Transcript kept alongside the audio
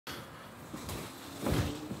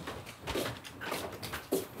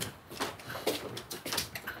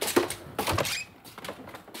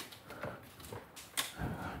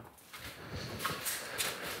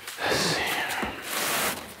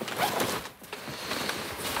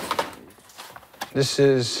This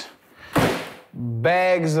is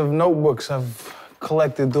bags of notebooks I've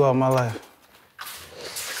collected throughout my life.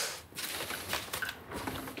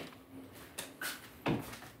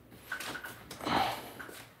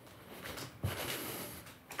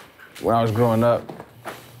 When I was growing up,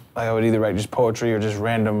 like I would either write just poetry or just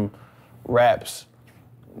random raps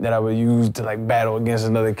that I would use to like battle against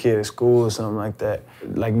another kid at school or something like that.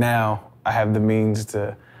 Like now, I have the means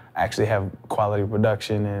to actually have quality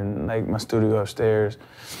production and like my studio upstairs.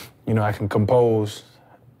 You know, I can compose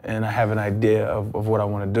and I have an idea of what I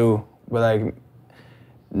want to do. But like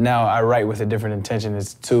now I write with a different intention.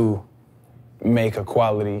 It's to make a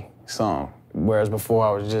quality song. Whereas before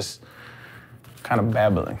I was just kind of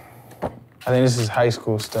babbling. I think this is high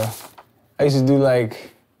school stuff. I used to do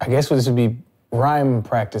like, I guess this would be rhyme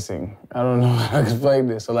practicing. I don't know how to explain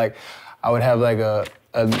this. So like, I would have like a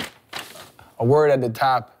word at the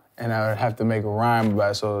top and I would have to make a rhyme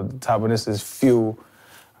about it. So the top of this is fuel.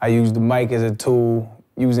 I use the mic as a tool,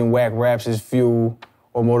 using whack raps as fuel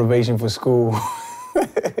or motivation for school.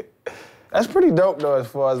 That's pretty dope though, as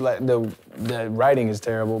far as like the writing is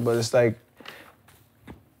terrible, but it's like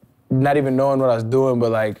not even knowing what I was doing,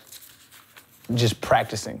 but like just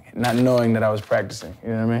practicing, not knowing that I was practicing, you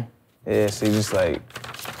know what I mean? Yeah, see, just like,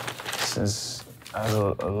 since I was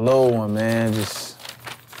a little one, man, just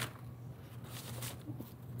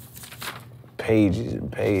pages and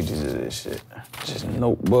pages of this shit. Just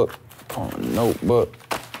notebook upon notebook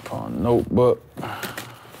upon notebook.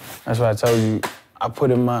 That's why I told you, I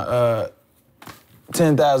put in my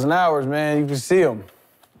 10,000 hours, man, you can see them.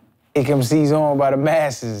 It comes seized on by the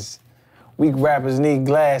masses. Weak rappers need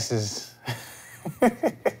glasses.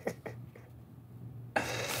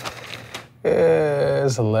 Yeah,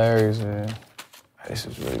 it's hilarious, man. This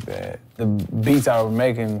was really bad. The beats I was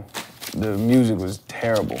making, the music was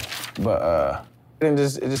terrible, but it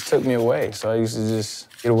just took me away. So I used to just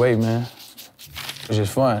get away, man. It was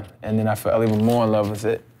just fun. And then I fell even more in love with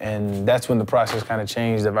it. And that's when the process kind of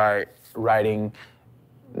changed of writing,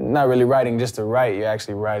 not really writing just to write, you're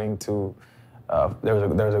actually writing to, there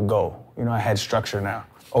was a goal. You know, I had structure now.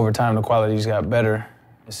 Over time, the quality just got better.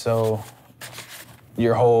 So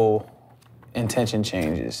your whole intention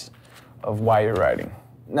changes of why you're writing.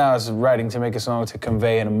 Now it's writing to make a song to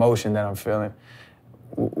convey an emotion that I'm feeling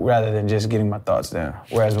rather than just getting my thoughts down.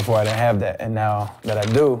 Whereas before I didn't have that, and now that I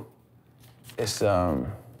do, it's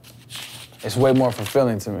way more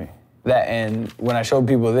fulfilling to me. That, and when I showed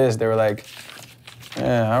people this, they were like,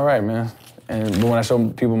 yeah, all right, man. But when I show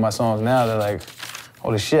people my songs now, they're like,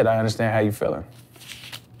 holy shit, I understand how you're feeling.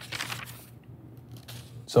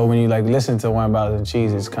 So when you like listen to Wine Bottles and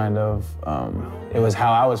Cheese, it's kind of, it was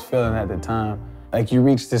how I was feeling at the time. Like you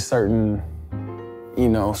reach this certain, you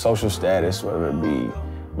know, social status, whether it be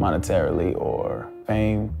monetarily or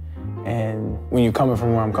fame. And when you're coming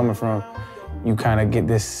from where I'm coming from, you kind of get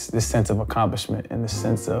this sense of accomplishment and this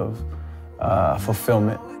sense of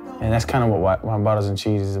fulfillment. And that's kind of what Wine Bottles and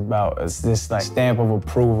Cheese is about. It's this like stamp of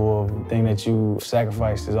approval of the thing that you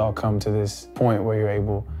sacrificed has all come to this point where you're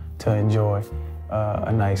able to enjoy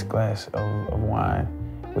a nice glass of wine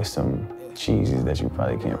with some cheeses that you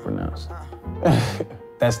probably can't pronounce.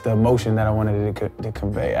 That's the emotion that I wanted to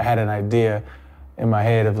convey. I had an idea in my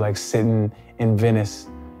head of like sitting in Venice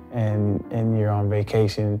and you're on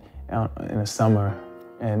vacation in the summer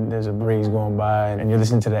and there's a breeze going by and you're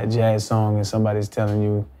listening to that jazz song and somebody's telling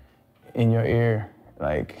you in your ear,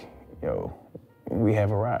 like, yo, we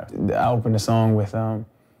have arrived. I opened the song with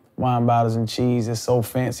Wine Bottles and Cheese, it's so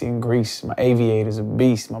fancy in Greece. My aviator's a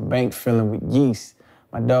beast, my bank filling with yeast.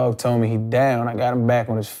 My dog told me he down, I got him back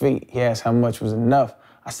on his feet. He asked how much was enough.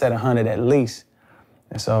 I said 100 at least.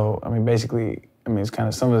 And so, I mean, basically, I mean, it's kind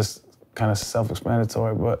of, some of this kind of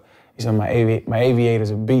self-explanatory, but you said my aviator's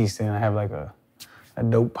a beast and I have like a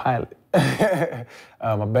dope pilot.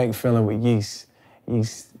 My bank filling with yeast.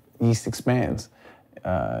 Yeast expands.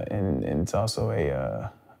 And it's also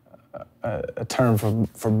a term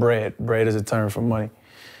for bread. Bread is a term for money.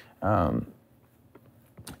 And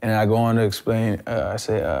I go on to explain, I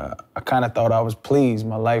say, I kind of thought I was pleased.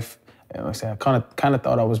 My life, I say, I kind of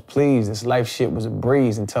thought I was pleased. This life shit was a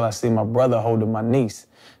breeze until I see my brother holding my niece.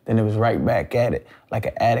 Then it was right back at it, like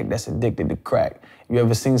an addict that's addicted to crack. You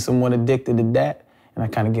ever seen someone addicted to that? And I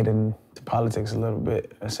kind of get into politics a little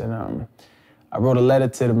bit. I said, I wrote a letter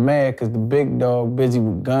to the mayor because the big dog busy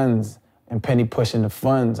with guns and penny pushing the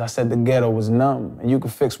funds. I said the ghetto was numb and you can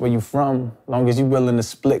fix where you from, long as you willing to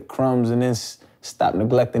split crumbs and then stop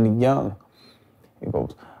neglecting the young. He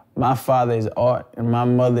goes, my father is art and my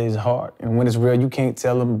mother is heart, and when it's real, you can't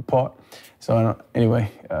tell them apart. So anyway,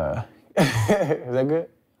 is that good?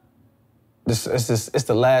 It's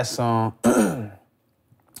the last song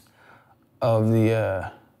of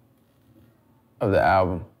the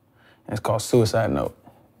album. And it's called Suicide Note.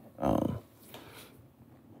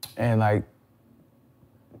 And like,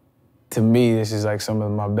 to me, this is like some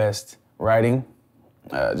of my best writing,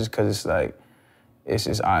 just because it's like, it's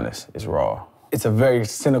just honest, it's raw. It's a very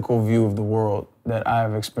cynical view of the world that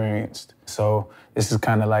I've experienced. So this is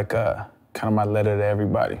kind of like my letter to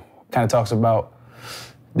everybody. Kind of talks about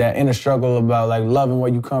that inner struggle about like loving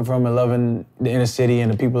where you come from and loving the inner city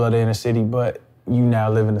and the people of the inner city, but you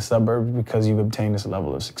now live in the suburbs because you've obtained this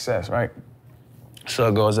level of success, right? So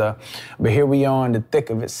it goes, but here we are in the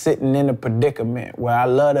thick of it, sitting in a predicament where I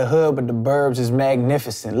love the hood, but the burbs is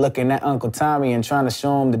magnificent. Looking at Uncle Tommy and trying to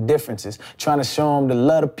show him the differences, trying to show him the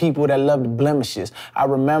love of people that love the blemishes. I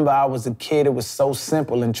remember I was a kid, it was so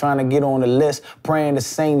simple, and trying to get on the list, praying to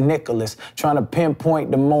St. Nicholas, trying to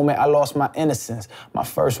pinpoint the moment I lost my innocence, my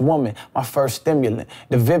first woman, my first stimulant.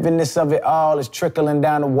 The vividness of it all is trickling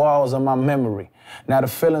down the walls of my memory. Now the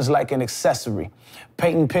feeling's like an accessory.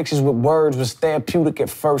 Painting pictures with words was therapeutic at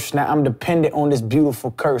first. Now I'm dependent on this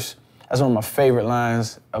beautiful curse. That's one of my favorite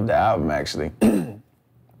lines of the album, actually.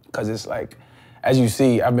 Because it's like, as you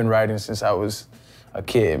see, I've been writing since I was a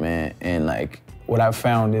kid, man. And like, what I've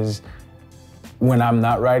found is when I'm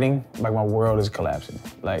not writing, like my world is collapsing.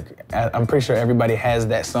 Like, I'm pretty sure everybody has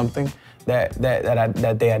that something that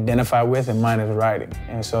they identify with, and mine is writing.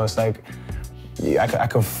 And so it's like, I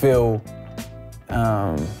can feel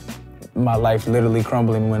my life literally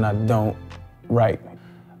crumbling when I don't write.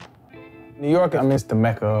 New York, I mean, it's the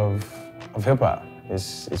mecca of hip hop.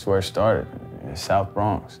 It's where it started. It's South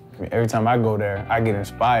Bronx. I mean, every time I go there, I get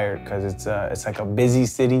inspired because it's like a busy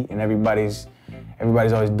city and everybody's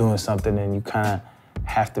always doing something, and you kind of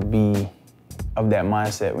have to be of that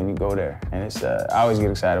mindset when you go there. And it's I always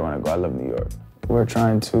get excited when I go. I love New York. We're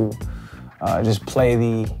trying to just play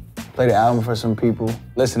the album for some people,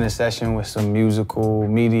 listening session with some musical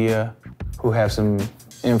media who have some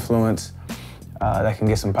influence that can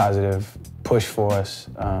get some positive push for us,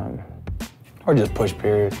 or just push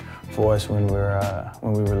period for us when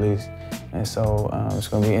we release. And so it's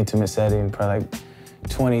gonna be an intimate setting, probably like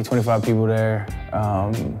 20, 25 people there,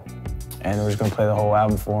 and we're just gonna play the whole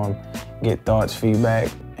album for them, get thoughts, feedback,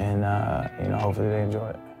 and hopefully they enjoy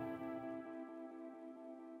it.